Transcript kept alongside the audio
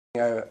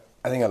I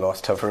think I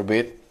lost her for a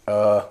bit.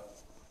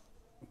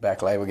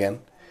 Back live again.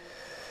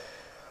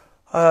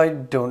 I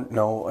don't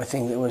know. I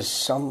think there was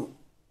some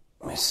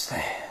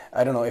mistake.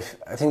 I don't know if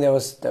I think there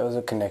was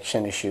a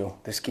connection issue.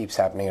 This keeps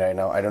happening right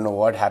now. I don't know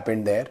what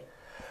happened there,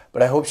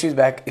 but I hope she's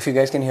back. If you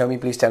guys can hear me,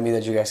 please tell me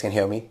that you guys can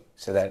hear me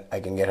so that I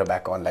can get her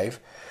back on live.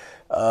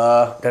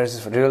 There's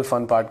this real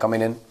fun part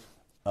coming in.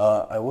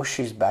 I wish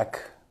she's back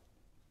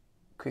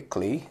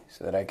quickly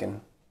so that I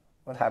can.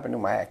 What happened to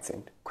my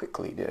accent?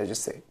 Quickly. Did I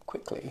just say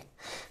quickly?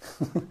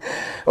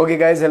 Okay,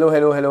 guys. Hello,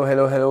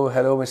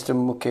 Mr.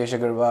 Mukesh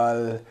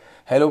Agarwal.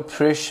 Hello,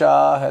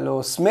 Prisha.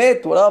 Hello,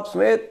 Smith. What up,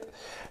 Smith?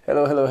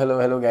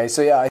 Hello, guys.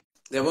 So yeah,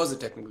 there was a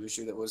technical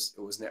issue. It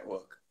was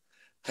network.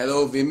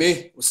 Hello,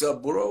 Vimy. What's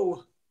up,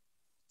 bro?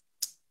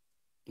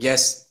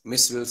 Yes,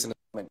 Miss Wilson.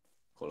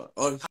 Hold on.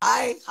 Oh,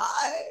 hi.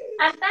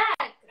 I'm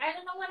back. I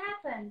don't know what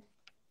happened.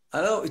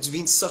 I know it's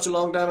been such a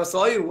long time. I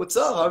saw you. What's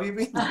up? How have you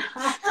been?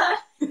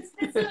 It's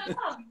been so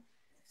long.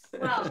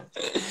 Well,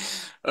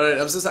 All right.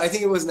 I'm so sorry. I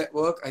think it was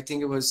network. I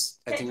think it was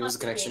a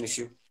connection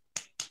issue.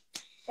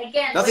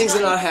 Again, Nothing's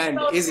in our not hand,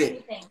 is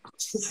it? anything.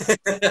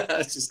 I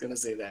was just gonna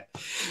say that.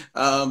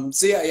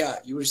 So yeah.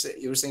 You were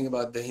saying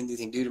about the Hindi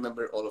thing. Do you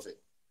remember all of it?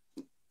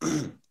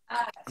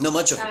 No,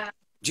 much of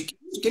it.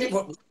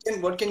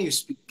 What can you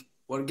speak?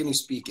 What can you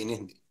speak in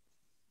Hindi?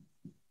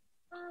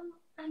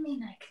 I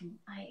mean, I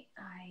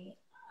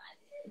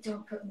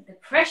don't put the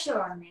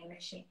pressure on me,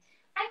 Rishi.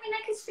 I mean,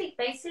 I can speak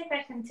basic.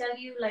 I can tell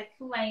you like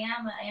who I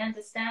am. I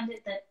understand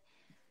it. That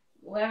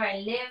where I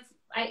live.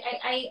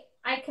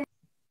 I can.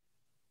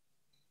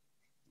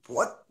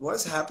 What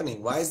is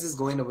happening? Why is this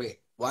going away?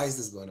 Why is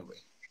this going away?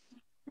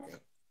 Yeah.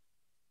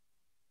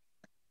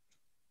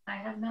 I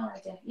have no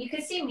idea. You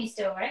can see me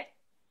still, right?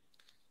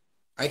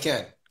 I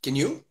can. Can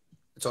you?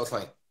 It's all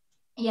fine.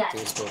 Yeah, I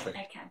think it's perfect.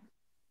 I can.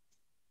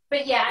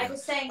 But yeah, I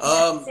was saying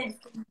that since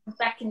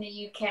back in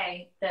the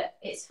UK that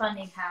it's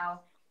funny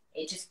how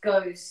it just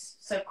goes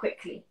so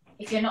quickly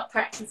if you're not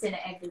practicing it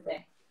every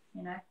day,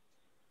 you know?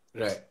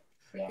 Right.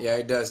 Yeah,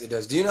 it does. It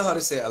does. Do you know how to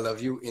say I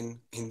love you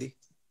in Hindi?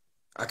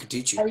 I could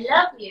teach you. I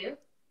love you.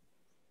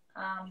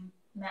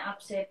 मैं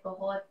आपसे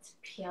बहुत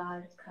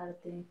प्यार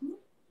करती हूँ.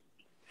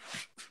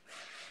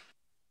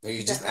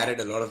 You just added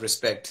a lot of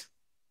respect.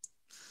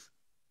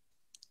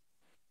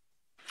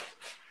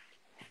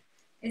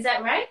 Is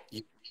that right?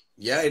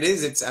 Yeah, it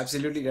is. It's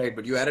absolutely right.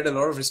 But you added a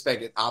lot of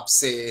respect.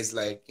 Aapse is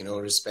like,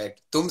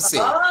 respect. Tumse.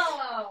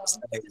 Oh.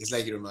 It's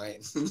like you're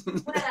mine. Well,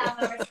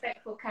 I'm a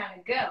respectful kind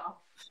of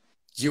girl.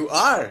 You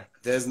are.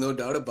 There's no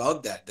doubt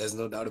about that. There's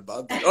no doubt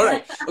about that. All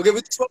right. Okay,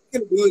 what we're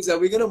going to do is that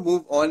we're going to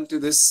move on to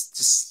this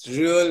just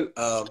real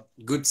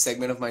good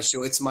segment of my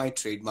show. It's my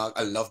trademark.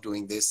 I love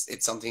doing this.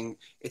 It's something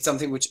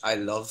which I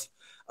love.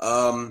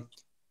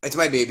 It's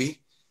my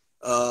baby.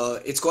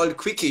 It's called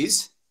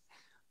Quickies.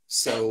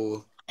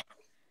 So...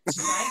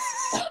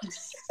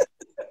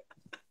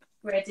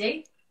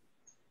 Ready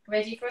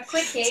for a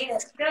quickie?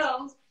 Let's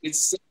go.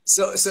 It's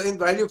so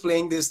while you're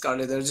playing this,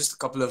 Scarlett, there are just a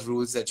couple of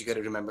rules that you got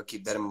to remember.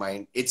 Keep that in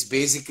mind. It's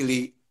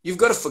basically you've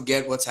got to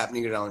forget what's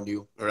happening around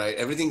you. All right,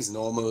 everything's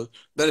normal.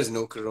 There is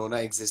no corona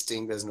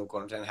existing. There's no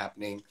quarantine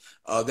happening.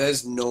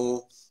 There's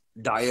no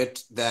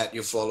diet that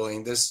you're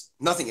following. There's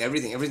nothing.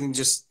 Everything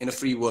just in a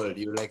free world.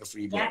 You're like a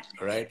free bird.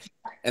 All right.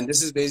 And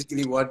this is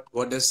basically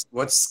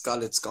what's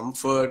Scarlett's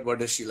comfort? What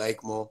does she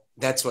like more?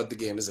 That's what the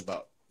game is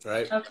about.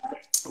 Right. Okay.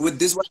 With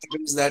this, what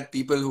happens is that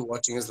people who are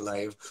watching us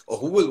live or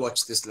who will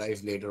watch this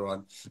live later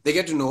on, they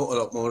get to know a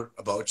lot more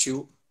about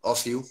you,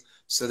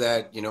 so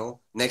that,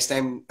 next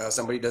time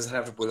somebody doesn't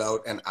have to pull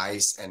out an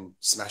ice and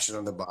smash it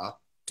on the bar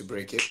to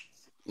break it,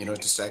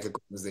 to strike a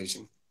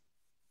conversation.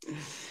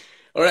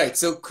 All right.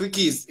 So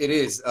quickies it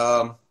is.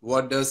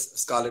 What does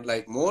Scarlett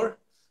like more?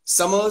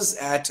 Summers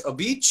at a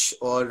beach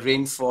or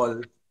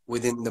rainfall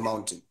within the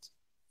mountains?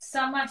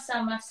 Summer.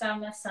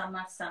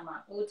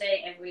 All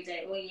day, every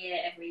day, all year,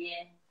 every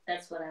year.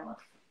 That's what I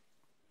love.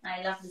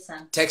 I love the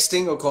sun.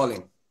 Texting or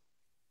calling?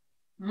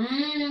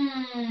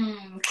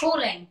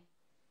 Calling.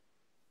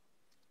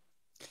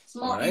 It's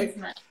more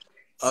intimate.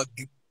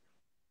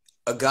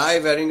 A guy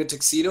wearing a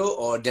tuxedo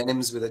or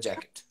denims with a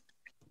jacket?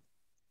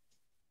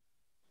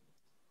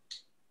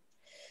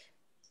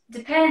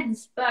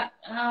 Depends, but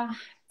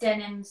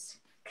denims,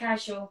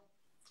 casual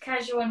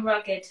and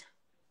rugged.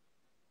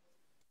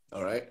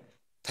 All right.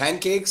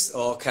 Pancakes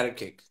or carrot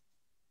cake?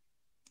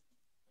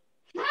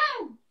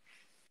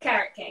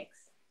 Carrot cakes.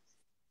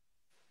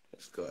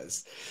 Of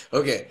course.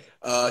 Okay.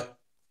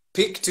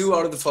 Pick two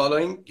out of the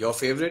following. Your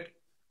favorite.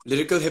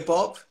 Lyrical hip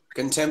hop,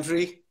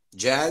 contemporary,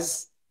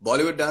 jazz,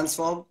 Bollywood dance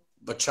form,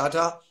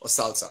 bachata or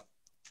salsa?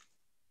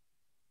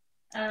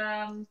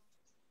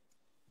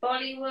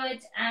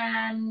 Bollywood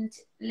and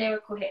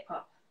lyrical hip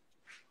hop.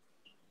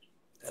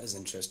 That is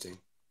interesting.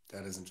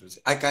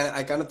 I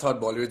kind of thought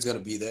Bollywood's gonna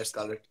be there,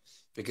 Scarlett,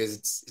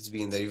 because it's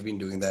been there. You've been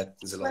doing that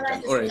since a long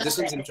time. All right, this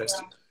one's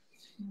interesting.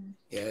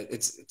 Yeah,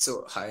 it's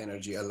so high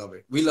energy. I love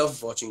it. We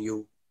love watching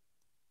you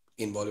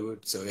in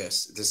Bollywood. So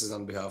yes, this is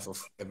on behalf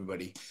of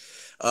everybody.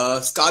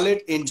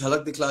 Scarlett in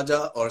Jhalak Dikla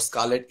Ja or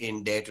Scarlett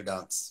in Dare to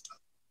Dance?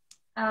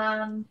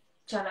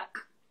 Chalak.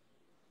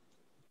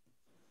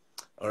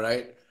 All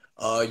right.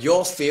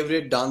 Your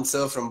favorite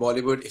dancer from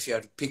Bollywood, if you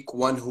had to pick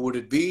one, who would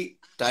it be?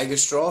 Tiger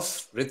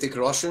Shroff, Hrithik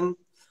Roshan,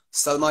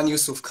 Salman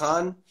Yusuf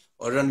Khan,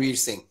 or Ranveer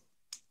Singh?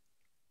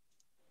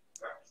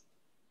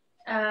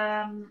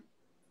 Um,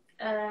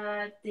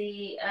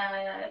 the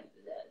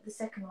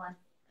second one.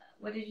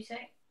 What did you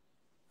say?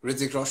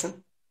 Hrithik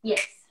Roshan?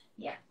 Yes.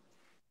 Yeah.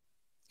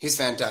 He's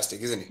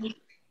fantastic, isn't he?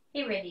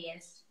 He really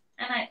is.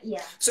 And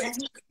So and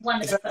he's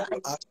one of if I the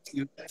have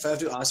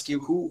to first. ask you,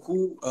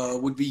 who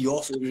would be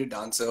your favorite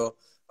dancer,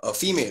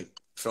 female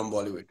from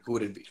Bollywood? Who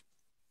would it be?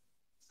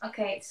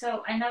 Okay,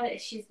 so I know that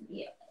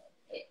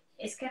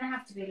it's gonna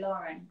have to be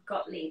Lauren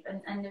Gottlieb,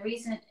 and the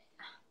reason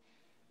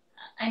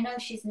I know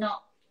she's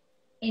not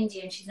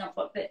Indian, she's not,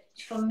 but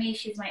for me,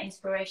 she's my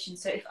inspiration.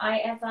 So if I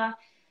ever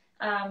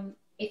am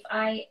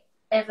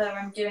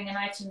doing an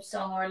item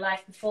song or a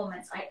live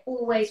performance, I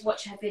always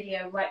watch her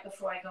video right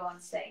before I go on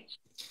stage.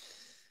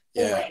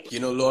 Yeah, Always. you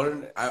know,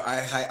 Lauren,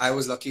 I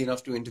was lucky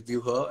enough to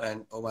interview her,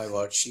 and oh my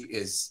God,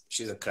 she's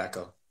a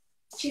cracker.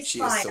 She's She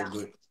fire. is so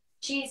good.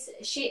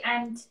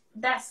 And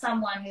that's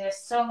someone who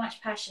has so much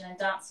passion and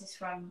dances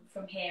from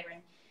here,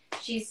 and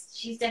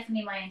she's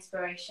definitely my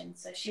inspiration.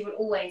 So she will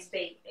always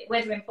be,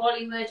 whether in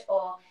Bollywood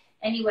or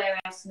anywhere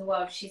else in the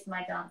world, she's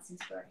my dance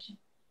inspiration.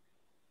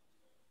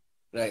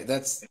 Right,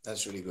 that's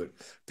really good.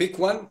 Pick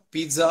one,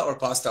 pizza or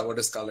pasta. What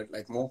does Scarlett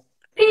like more?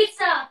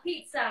 Pizza.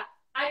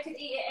 I could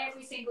eat it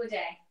every single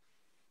day.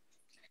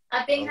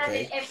 I've been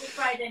having it every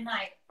Friday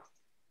night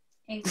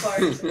in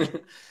quarantine.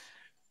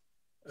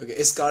 Okay,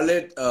 is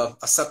Scarlett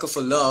a sucker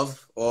for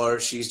love, or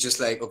she's just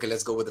like, okay,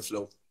 let's go with the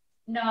flow?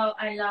 No,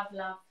 I love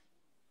love.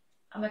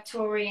 I'm a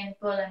Taurian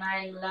bull, and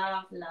I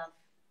love love.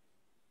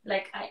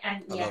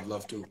 I love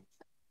love too.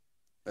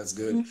 That's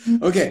good.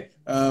 Okay,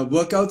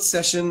 workout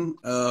session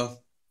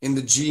in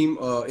the gym,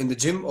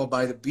 or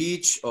by the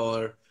beach,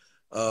 or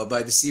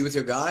by the sea with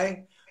your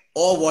guy,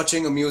 or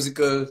watching a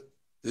musical,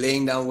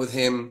 laying down with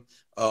him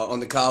on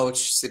the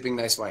couch, sipping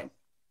nice wine.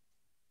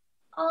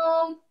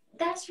 Oh,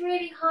 that's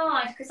really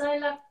hard because I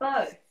love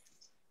both.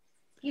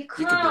 You You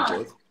could do can't.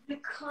 both. You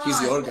can't.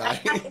 He's your guy.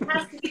 It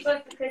has to be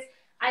both because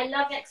I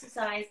love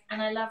exercise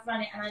and I love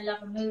running and I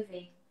love a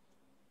movie.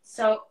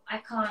 So I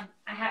can't.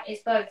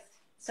 It's both.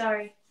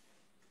 Sorry.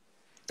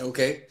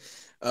 Okay.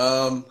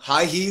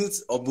 High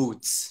heels or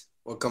boots?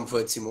 What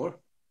comforts you more?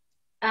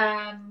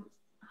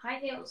 High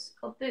heels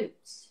or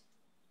boots?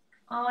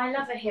 Oh, I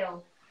love a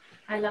heel.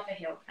 I love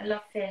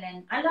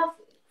feeling. I love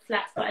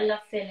flats, but I love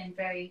feeling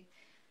very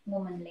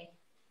womanly.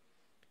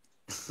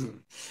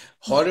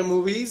 Horror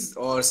movies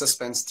or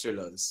suspense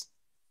thrillers?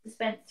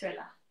 Suspense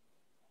thriller.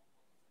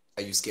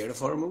 Are you scared of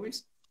horror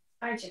movies?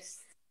 I just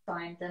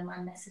find them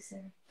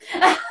unnecessary.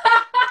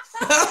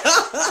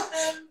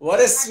 What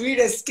a sweet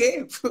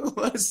escape.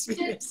 What a sweet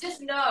escape.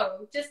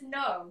 Just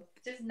no.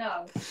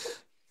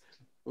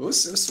 Oh,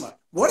 so smart.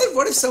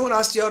 What if someone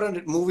asked you out on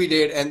a movie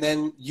date and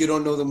then you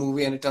don't know the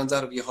movie and it turns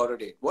out to be a horror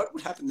date? What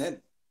would happen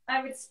then?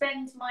 I would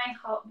spend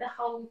the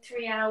whole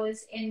 3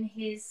 hours in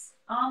his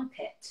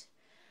armpit,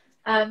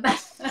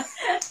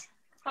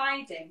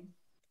 hiding.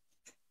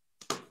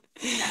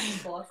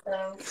 That's cool.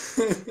 So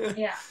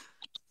yeah.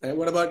 And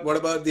what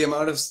about the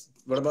amount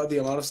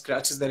of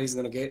scratches that he's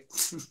gonna get?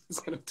 He's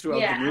gonna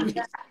throughout the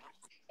movie.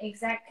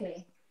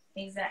 Exactly.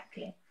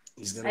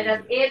 I'd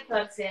have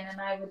earplugs in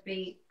and I would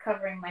be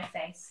covering my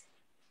face.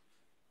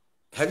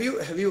 Have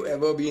you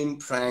ever been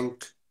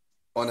pranked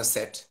on a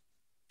set?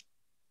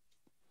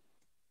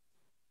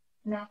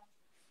 No.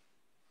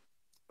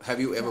 Have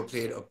you ever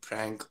played a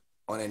prank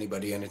on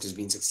anybody and it has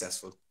been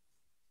successful?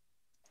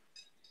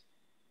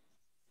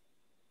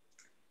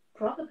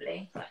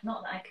 Probably, but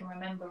not that I can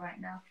remember right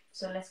now.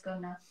 So let's go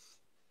now.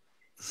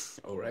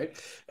 All right.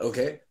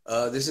 Okay.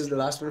 This is the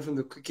last one from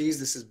the quickies.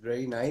 This is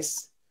very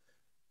nice.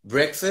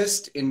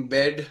 Breakfast in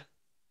bed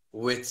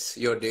with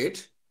your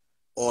date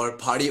or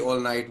party all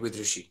night with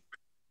Rishi?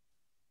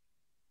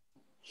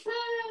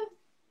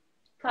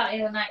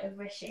 Party all night with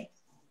Rishi.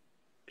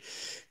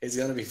 It's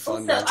gonna be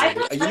fun. Also, I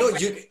don't you know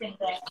like you. in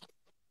bed.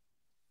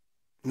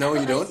 No,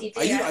 you don't.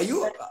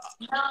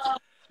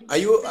 Are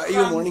you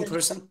a morning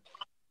person?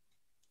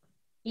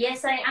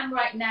 Yes, I am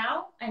right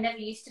now. I never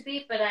used to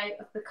be, but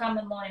I've become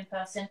a morning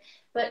person.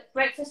 But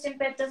breakfast in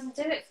bed doesn't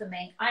do it for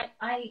me.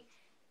 I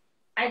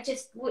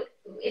just would,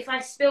 if I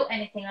spilt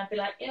anything, I'd be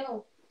like,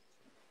 ew.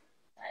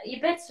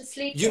 Your bed's for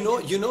sleeping. You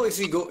know, if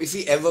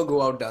we ever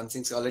go out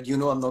dancing, Scarlett, you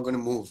know I'm not gonna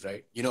move,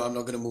 right? You know I'm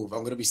not gonna move.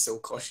 I'm gonna be so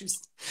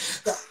cautious.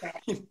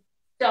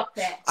 Stop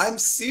it. I'm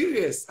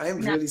serious. I am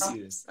really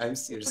serious. I'm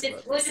serious.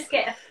 We'll just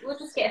get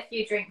a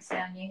few drinks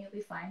down you. You'll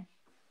be fine.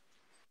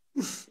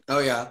 Oh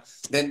yeah.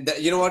 Then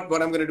you know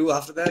what I'm gonna do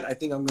after that? I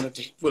think I'm gonna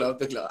pull out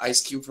the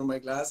ice cube from my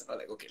glass. I'm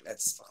like, okay,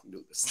 let's fucking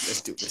do this.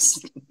 Let's do this.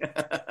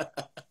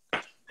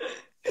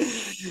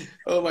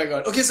 Oh my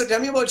God. Okay, so tell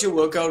me about your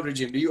workout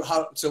regime.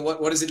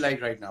 What is it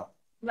like right now?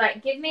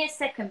 Right, give me a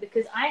second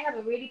because I have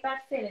a really bad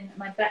feeling that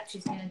my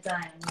battery's gonna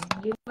die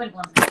on you. You wouldn't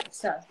want that.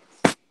 So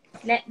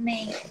let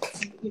me.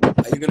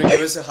 Are you gonna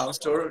give us a house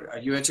tour? Are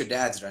you at your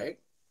dad's, right?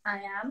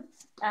 I am.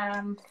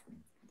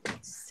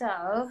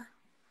 So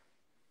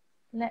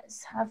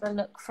let's have a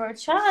look for a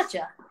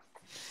charger.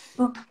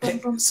 Boom, boom,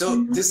 boom, So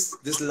boom.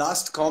 this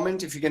last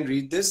comment, if you can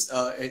read this,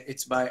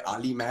 it's by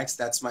Ali Max.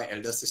 That's my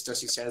elder sister.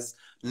 She says,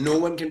 "No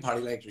one can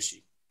party like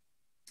Rishi."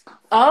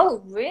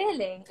 Oh,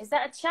 really? Is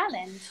that a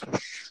challenge?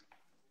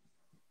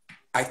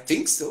 I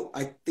think so.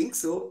 I think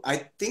so. I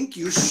think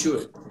you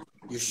should.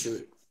 You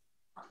should.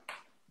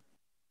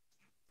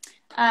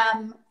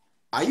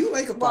 Are you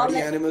like a party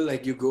animal?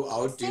 Like you go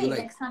out, do you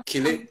like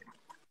kill it?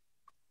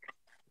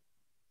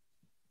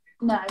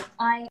 No,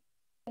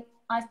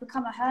 I've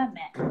become a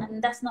hermit,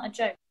 and that's not a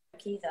joke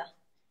either.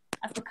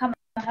 I've become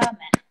a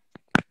hermit.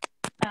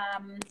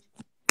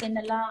 In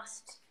the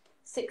last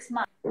 6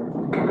 months,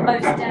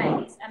 most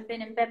days, and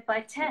been in bed by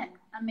 10.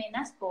 I mean,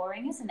 that's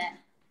boring, isn't it?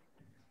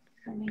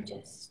 Let me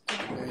just.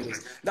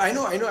 I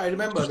know. I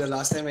remember the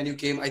last time when you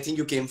came. I think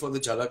you came for the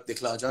Jhalak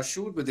Dikhla Ja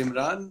shoot with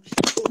Imran,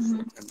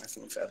 and my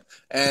phone fell.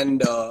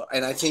 And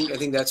I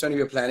think that's when we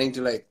were planning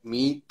to like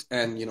meet,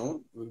 and we were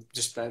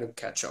just trying to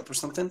catch up or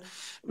something.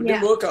 It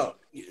didn't work out.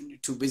 You're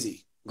too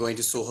busy going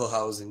to Soho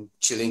House and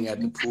chilling at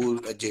the pool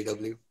at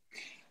JW.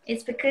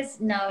 It's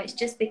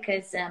just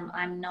because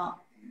I'm not.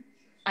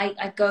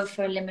 I go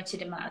for a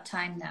limited amount of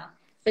time now.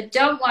 But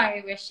don't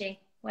worry, Rishi.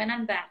 When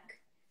I'm back,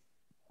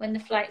 when the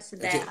flights are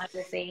there,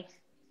 okay.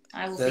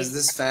 There's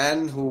this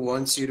fan who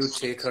wants you to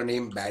take her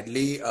name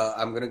badly.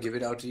 I'm gonna give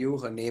it out to you.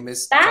 Her name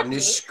is badly?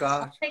 Kanishka.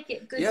 I'll take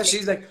it good. Yeah,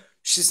 she's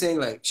saying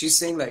like,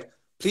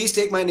 please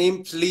take my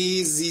name,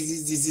 please.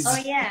 Oh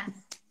yeah.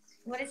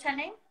 What is her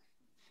name?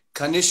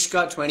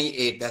 Kanishka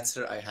 28. That's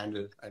her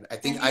handle. I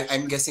think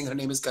I'm guessing her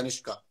name is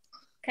Kanishka.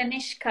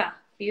 Kanishka,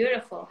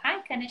 beautiful.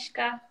 Hi,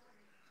 Kanishka.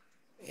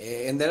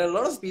 And there are a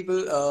lot of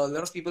people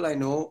I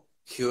know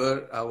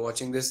here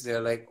watching this.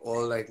 They're like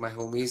all like my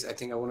homies. I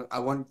think I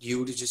want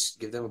you to just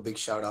give them a big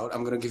shout out.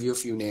 I'm gonna give you a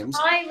few names.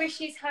 Hi,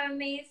 Rishi's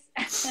homies.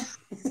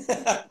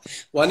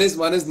 one is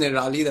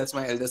Nirali. That's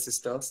my elder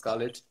sister,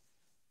 Scarlett.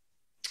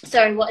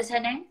 Sorry, what is her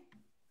name?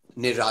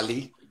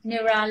 Nirali.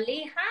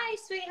 Nirali. Hi,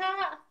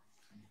 sweetheart.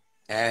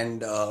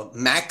 And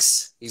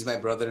Max. He's my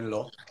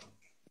brother-in-law.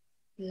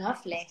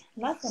 Lovely.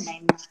 Love the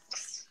name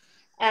Max.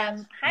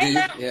 Hi,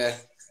 Max.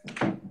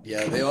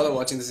 Yeah, they all are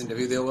watching this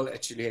interview. They're all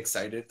actually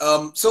excited.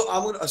 So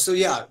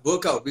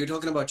workout. We were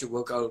talking about your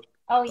workout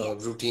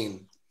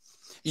routine.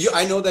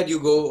 I know that you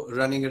go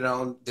running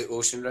around the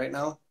ocean right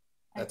now.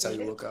 That's how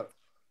you work out.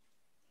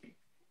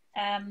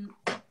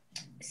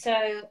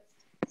 So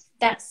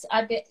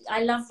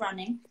I love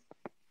running.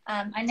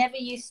 I never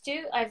used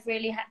to. I've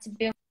really had to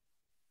build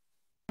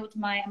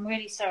I'm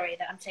really sorry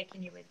that I'm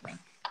taking you with me.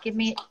 Give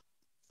me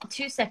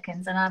 2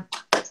 seconds and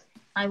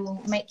I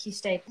will make you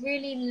stay.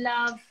 Really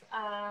love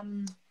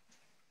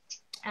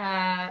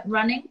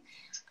running.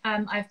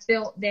 I've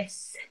built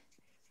this.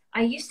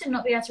 I used to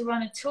not be able to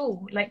run at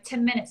all, like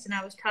 10 minutes and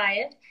I was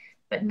tired,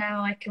 but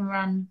now I can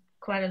run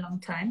quite a long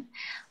time.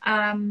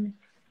 And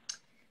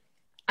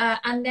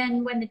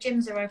then when the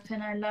gyms are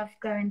open, I love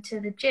going to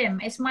the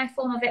gym. It's my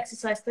form of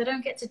exercise because I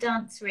don't get to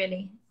dance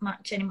really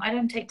much anymore. I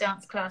don't take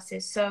dance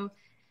classes. So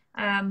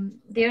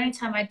the only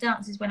time I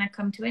dance is when I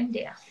come to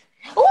India.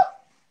 Oh!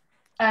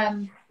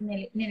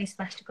 Nearly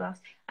smashed a glass.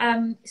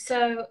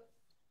 So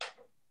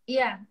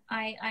yeah,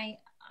 I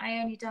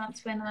only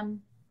dance when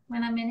I'm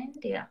in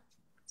India.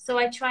 So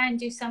I try and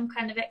do some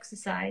kind of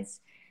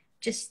exercise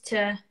just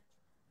to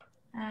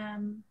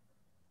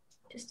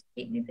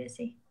keep me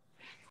busy.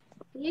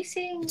 Are you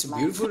seeing? It's a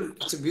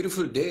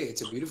beautiful day.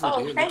 It's a beautiful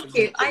day. Oh, thank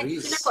you.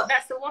 You know what?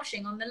 That's the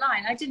washing on the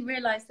line. I didn't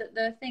realise that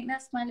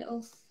that's my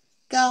little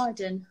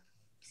garden.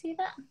 See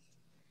that?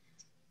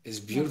 It's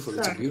beautiful.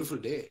 It's a beautiful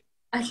day.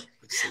 I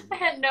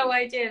had no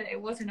idea that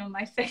it wasn't on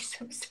my face.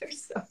 I'm so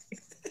sorry.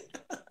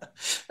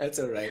 That's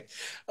all right.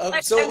 I'm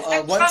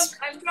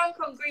drunk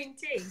on green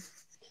tea.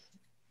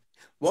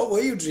 What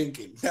were you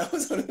drinking? That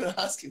was what I was going to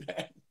ask you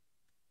that.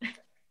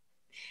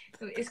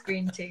 It's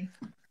green tea.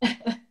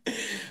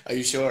 Are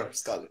you sure,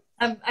 Scarlett?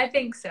 I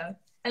think so.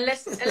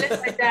 Unless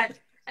my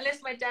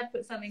dad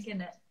put something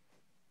in it.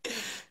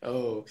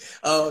 Oh,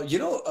 I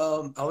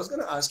was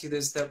going to ask you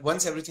this, that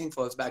once everything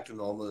falls back to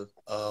normal,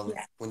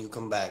 when you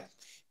come back,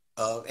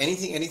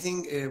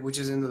 anything which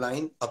is in the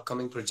line,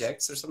 upcoming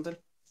projects or something?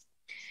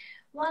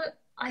 Well,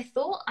 I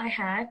thought I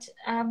had,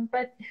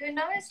 but who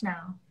knows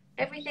now?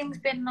 Everything's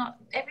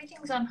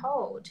on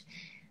hold,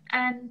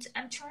 and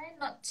I'm trying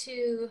not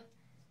to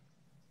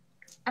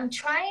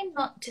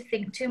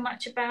think too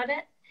much about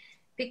it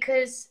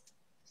because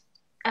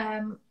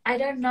I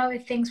don't know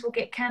if things will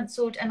get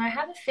cancelled, and I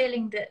have a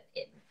feeling that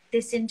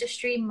this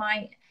industry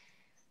might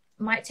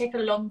take a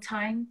long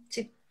time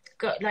to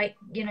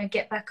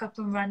get back up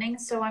and running.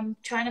 So I'm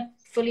trying to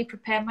fully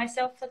prepare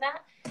myself for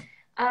that,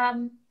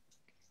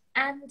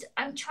 and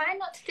I'm trying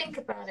not to think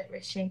about it,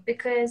 Rishi,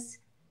 because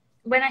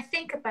when I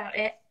think about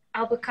it,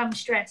 I'll become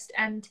stressed,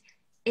 and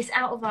it's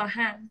out of our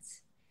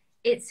hands.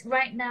 It's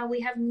right now,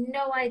 we have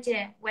no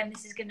idea when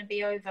this is going to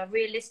be over,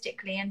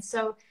 realistically. And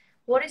so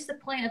what is the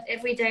point of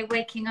every day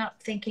waking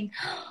up thinking,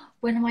 oh,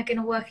 when am I going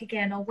to work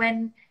again? Or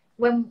when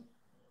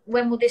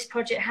when will this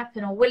project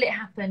happen, or will it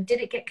happen?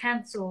 Did it get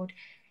cancelled?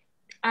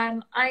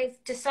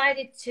 I've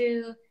decided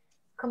to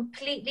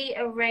completely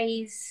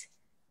erase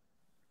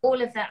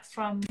all of that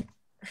from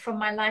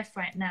my life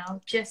right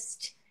now,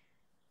 just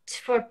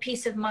for a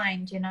peace of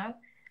mind, you know.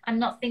 I'm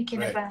not thinking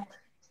Right. about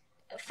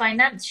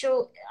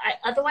financial.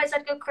 Otherwise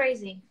I'd go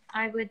crazy.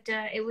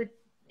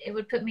 It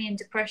would put me in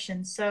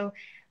depression. So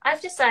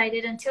I've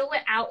decided, until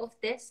we're out of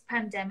this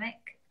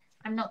pandemic,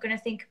 I'm not going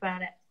to think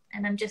about it,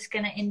 and I'm just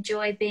going to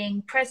enjoy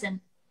being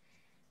present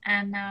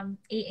and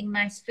eating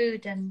nice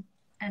food and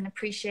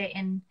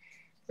appreciating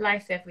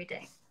life every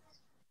day.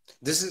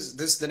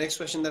 The next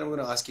question that I'm going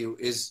to ask you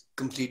is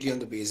completely on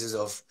the basis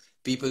of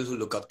people who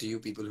look up to you,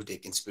 people who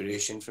take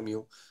inspiration from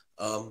you.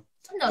 I'm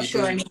not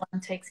People, sure anyone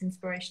takes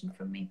inspiration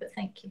from me, but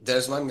thank you.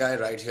 there's one guy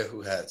right here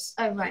who has.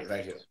 Oh, right.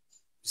 Right here.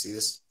 See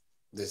this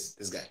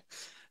guy.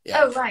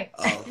 Yeah. Oh, right.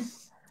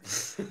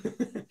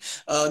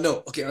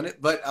 No, okay, on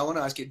it. But I want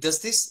to ask you, does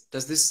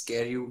this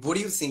scare you? What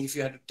do you think, if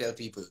you had to tell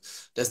people,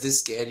 does this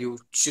scare you?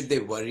 Should they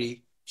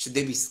worry? Should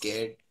they be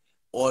scared?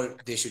 Or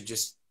they should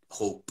just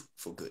hope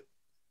for good?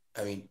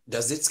 I mean,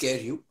 does it scare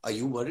you? Are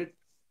you worried?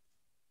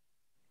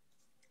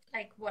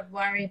 Like what?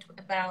 Worried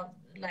about,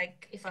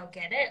 like, if I'll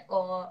get it,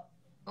 or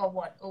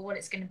what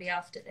it's going to be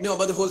after this? No,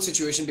 about the whole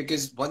situation,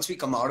 because once we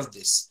come out of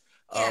this,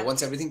 Yeah.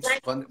 once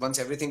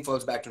everything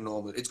falls back to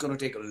normal, it's going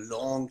to take a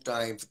long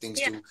time for things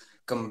Yeah. to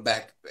come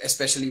back,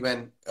 especially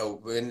when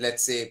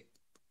let's say,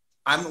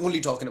 I'm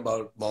only talking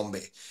about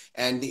Bombay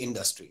and the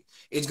industry.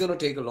 It's going to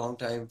take a long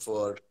time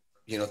for,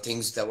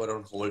 things that were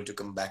on hold to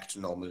come back to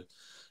normal.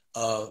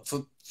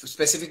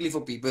 Specifically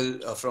for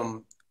people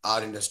from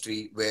our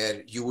industry,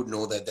 where you would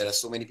know that there are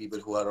so many people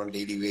who are on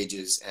daily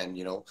wages, and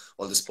all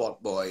the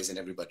spot boys and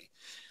everybody.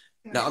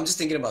 Right. Now I'm just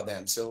thinking about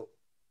them. So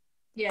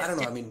Yes, I don't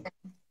know. I mean,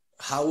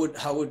 how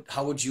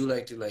would you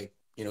like to,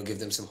 give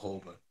them some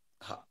hope, or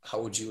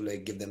how would you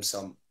give them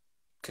some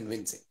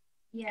convincing?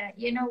 Yeah,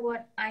 you know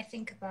what? I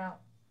think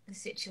about the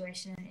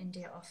situation in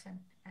India often,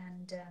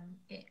 and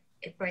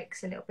it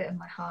breaks a little bit of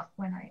my heart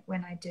when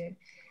I do,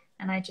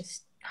 and I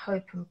just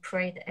hope and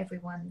pray that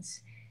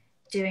everyone's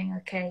doing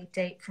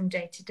okay from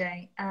day to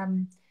day.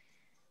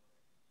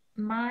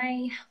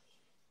 My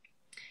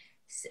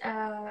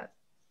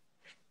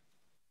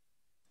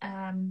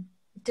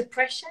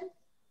depression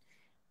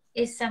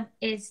is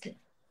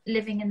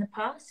living in the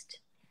past,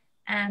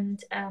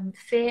 and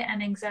fear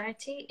and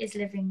anxiety is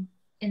living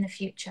in the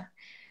future.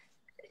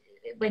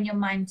 When your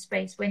mind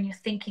space, when you're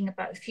thinking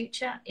about the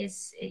future,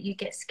 you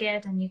get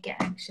scared and you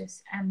get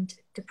anxious, and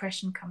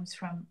depression comes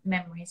from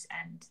memories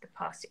and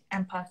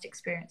past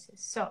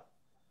experiences. So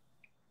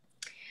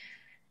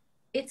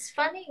it's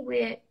funny,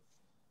 we're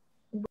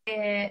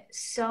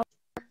so,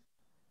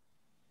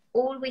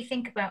 all we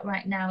think about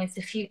right now is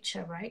the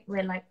future, right?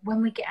 We're like,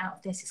 when we get out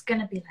of this, it's going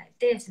to be like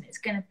this, and it's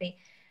going to be,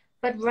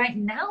 but right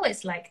now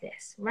it's like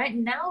this. Right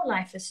now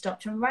life has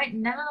stopped, and right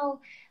now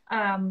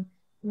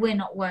we're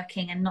not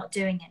working and not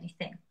doing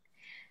anything.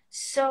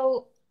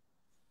 So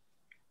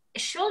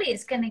surely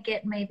it's going to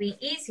get maybe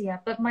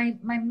easier. But my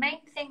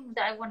main thing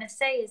that I want to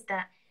say is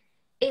that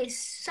it's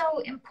so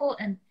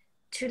important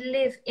to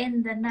live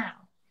in the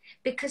now,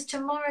 because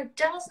tomorrow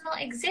does not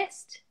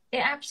exist.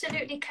 It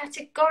absolutely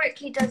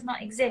categorically does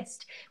not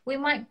exist. We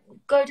might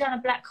go down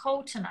a black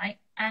hole tonight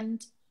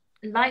and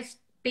life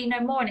be no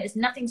more, and it has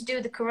nothing to do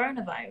with the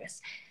coronavirus.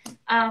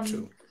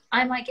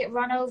 I might get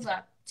run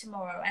over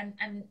tomorrow,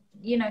 and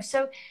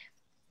so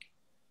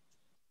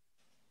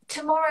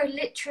tomorrow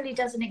literally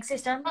doesn't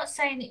exist. I'm not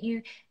saying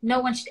that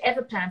no one should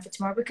ever plan for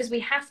tomorrow, because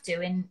we have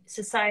to. In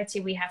society,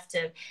 we have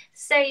to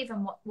save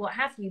and what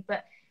have you.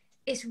 But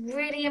it's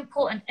really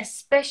important,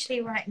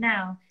 especially right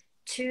now,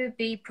 to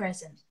be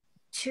present,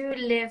 to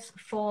live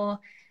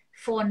for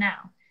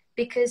now,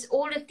 because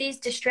all of these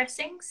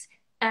distressing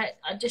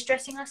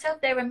ourselves,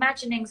 they're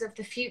imaginings of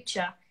the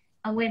future,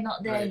 and we're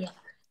not there yet.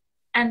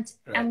 And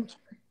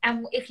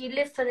if you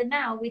live for the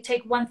now, we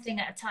take one thing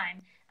at a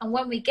time. And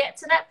when we get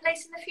to that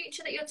place in the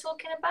future that you're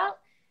talking about,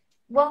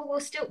 well,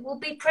 we'll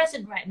be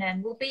present right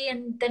then. We'll be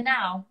in the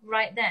now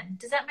right then.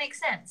 Does that make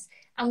sense?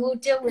 And we'll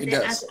deal with it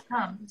as it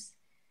comes.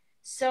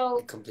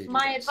 So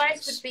my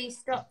advice would be,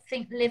 stop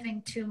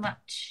living too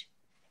much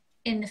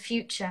in the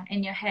future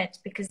in your head,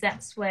 because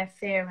that's where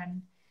fear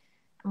and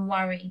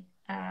worry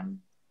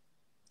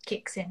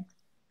kicks in.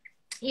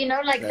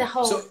 The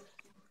whole,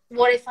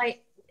 what if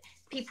I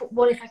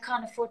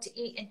can't afford to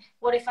eat, and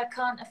what if I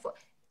can't afford,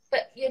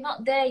 but you're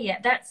not there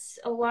yet. That's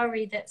a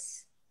worry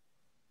that's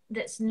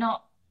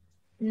not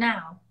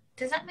now.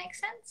 Does that make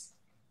sense?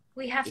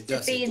 We have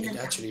to be in the now.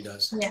 It actually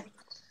does. Yeah.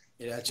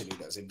 It actually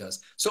does. It does.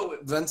 So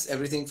once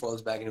everything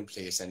falls back into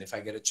place, and if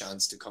I get a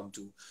chance to come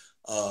to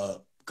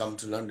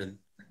London,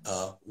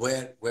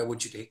 where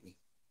would you take me?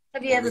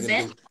 Have you ever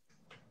been?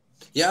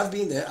 Yeah, I've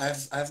been there.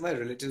 I have my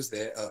relatives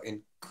there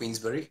in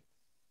Queensbury.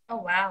 Oh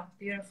wow,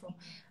 beautiful.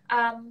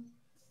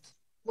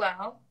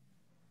 Well,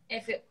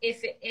 if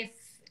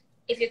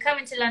you're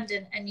coming to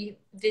London and you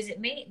visit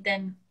me,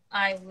 then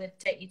I would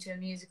take you to a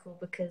musical,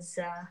 because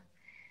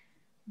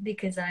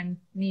because I'm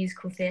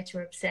musical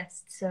theatre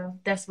obsessed. So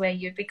that's where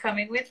you'd be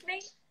coming with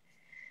me.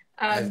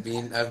 I've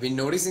been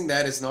noticing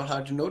that. It's not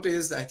hard to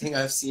notice. I think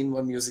I've seen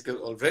one musical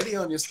already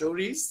on your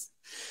stories.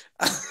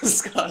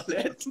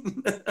 Scarlett.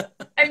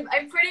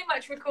 I'm pretty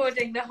much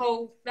recording the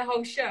whole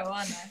show,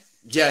 aren't I?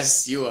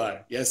 Yes, you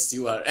are. Yes,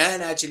 you are.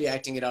 And actually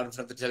acting it out in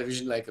front of the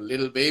television like a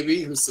little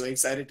baby who's so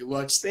excited to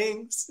watch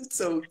things. It's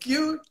so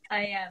cute.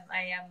 I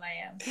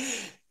am.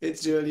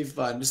 It's really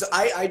fun. So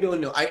I don't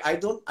know. I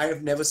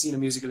have never seen a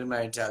musical in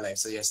my entire life.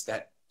 So yes,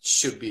 that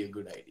should be a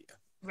good idea.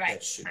 Right.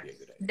 That should be a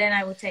good idea. Then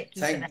I will take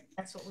you to that.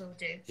 That's what we'll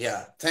do.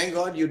 Yeah. Thank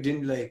God you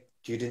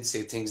didn't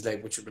say things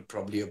like which would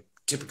probably a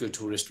typical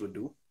tourist would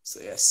do. So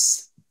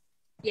yes.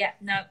 Yeah,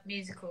 no,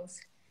 musicals.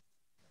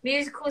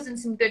 Musicals and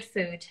some good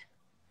food.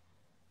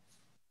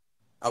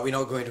 Are we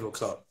not going to a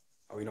club?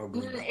 Are we not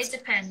going to It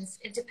depends.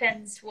 It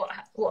depends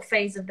what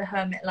phase of the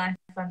hermit life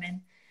I'm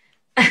in.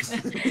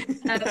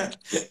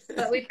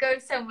 But we'd go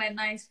somewhere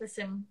nice for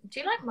some. Do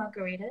you like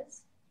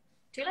margaritas?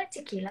 Do you like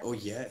tequila? Oh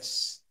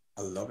yes.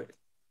 I love it.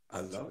 I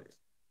love it.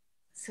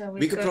 So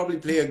we could probably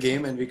play a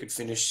game and we could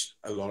finish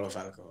a lot of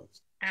alcohol.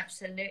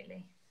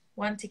 Absolutely.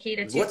 One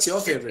tequila. What's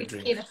your favorite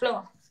drink? Tequila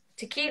floor.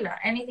 Tequila.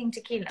 Anything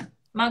tequila.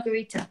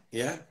 Margarita.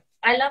 Yeah.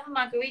 I love a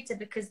margarita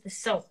because the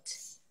salt.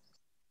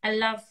 I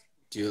love.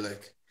 Do you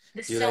like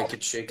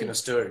it shaken or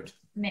stirred?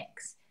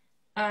 Mix.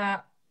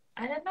 I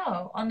don't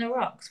know. On the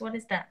rocks. What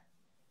is that?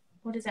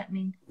 What does that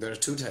mean? There are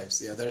two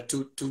types. Yeah, there are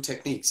two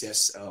techniques.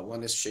 Yes,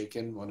 one is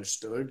shaken, one is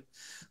stirred.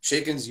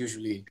 Shaken's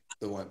usually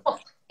the one. Oh,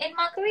 in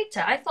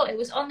margarita, I thought it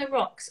was on the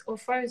rocks or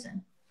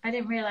frozen. I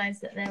didn't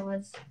realize that there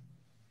was.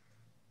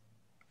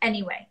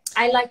 Anyway,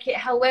 I like it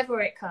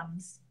however it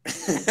comes.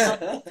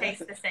 It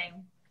tastes the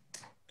same.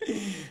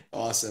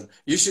 Awesome.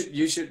 You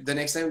should the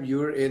next time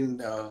you're in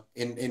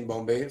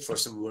Bombay for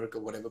some work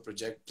or whatever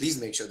project, please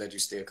make sure that you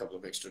stay a couple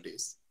of extra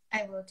days.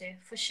 I will do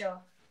for sure.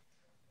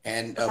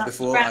 And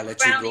before I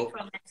let you go,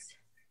 promise.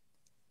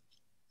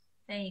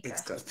 There you go.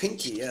 It's got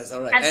pinky. Yes,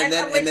 all right. And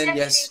then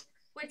yes,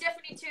 we're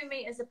definitely 2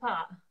 meters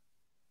apart.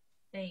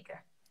 There you go.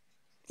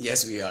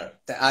 Yes, we are.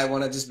 I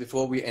want to just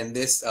before we end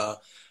this, I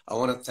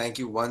want to thank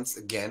you once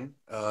again.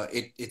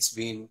 It's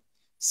been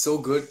so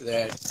good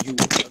that you.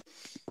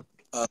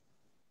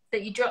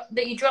 That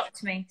you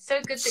dropped me.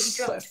 So good that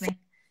you dropped me.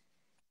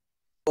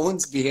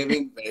 Phone's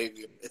behaving very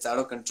weird. It's out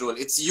of control.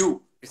 It's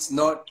you. It's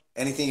not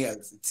anything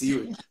else. It's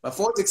you. My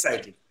phone's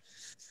excited.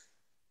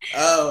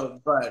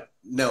 But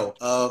no.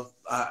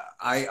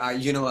 I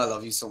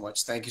love you so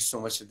much. Thank you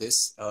so much for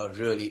this.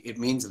 Really, it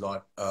means a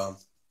lot.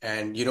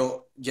 And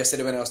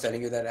yesterday when I was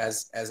telling you that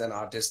as an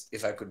artist,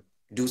 if I could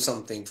do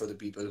something for the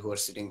people who are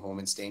sitting home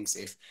and staying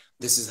safe,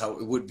 this is how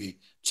it would be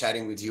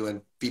chatting with you,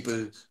 and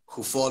people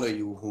who follow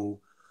you,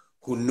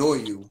 who know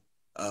you,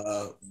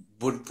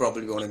 would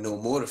probably want to know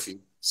more of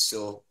you.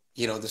 So,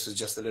 this was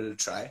just a little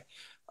try.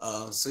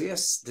 So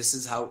yes, this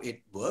is how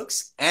it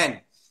works.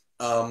 And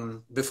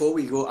before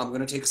we go, I'm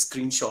going to take a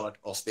screenshot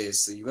of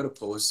this. So you got to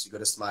pose, you got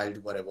to smile,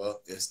 do whatever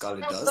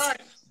Scarlett does. God,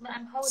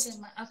 I'm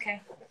holding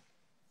okay.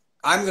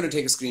 I'm going to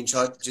take a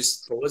screenshot,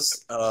 just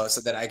pose,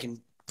 so that I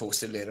can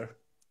post it later.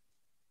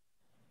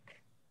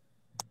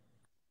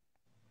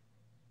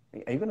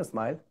 Are you going to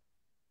smile?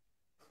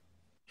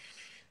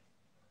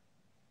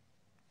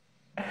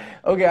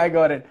 Okay, I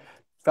got it.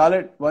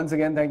 Scarlett, once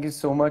again, thank you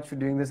so much for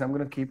doing this. I'm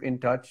going to keep in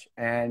touch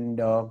and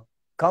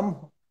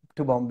come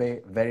to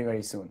Bombay very,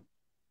 very soon.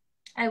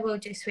 I will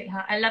do,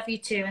 sweetheart. I love you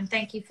too. And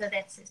thank you for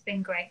this. It's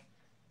been great.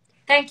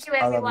 Thank you,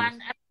 everyone.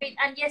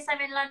 And yes,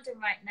 I'm in London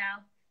right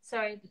now.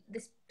 Sorry,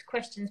 this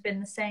question's been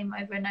the same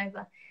over and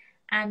over.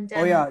 And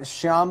oh yeah,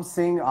 Shyam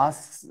Singh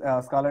asks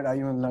Scarlett, are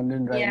you in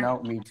London right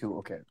now? Me too.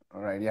 Okay.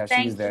 All right. Yeah,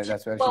 she's there.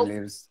 That's where she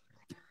lives.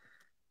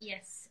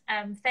 Yes.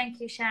 Thank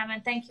you, Shyam,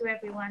 and thank you,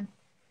 everyone.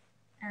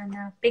 And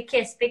big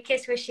kiss,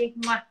 Rishi.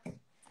 Mwah.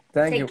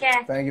 Thank you. Take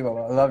care. Thank you,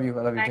 Baba. I love you.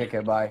 Bye. Take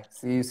care. Bye.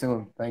 See you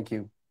soon. Thank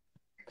you.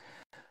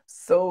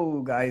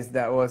 So, guys,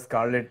 that was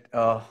Scarlett.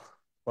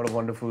 What a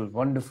wonderful,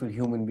 wonderful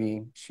human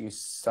being. She's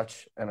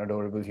such an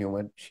adorable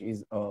human.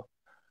 She's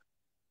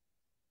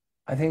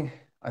I think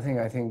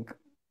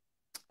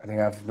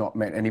I've not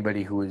met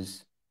anybody who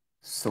is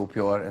so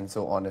pure and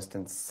so honest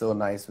and so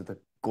nice with a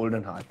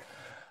golden heart.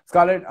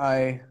 Scarlett,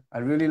 I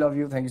really love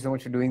you. Thank you so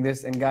much for doing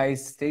this. And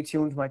guys, stay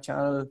tuned to my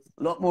channel.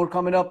 A lot more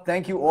coming up.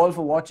 Thank you all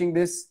for watching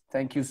this.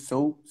 Thank you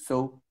so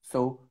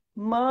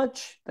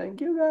much.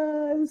 Thank you,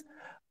 guys.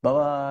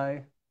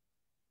 Bye-bye.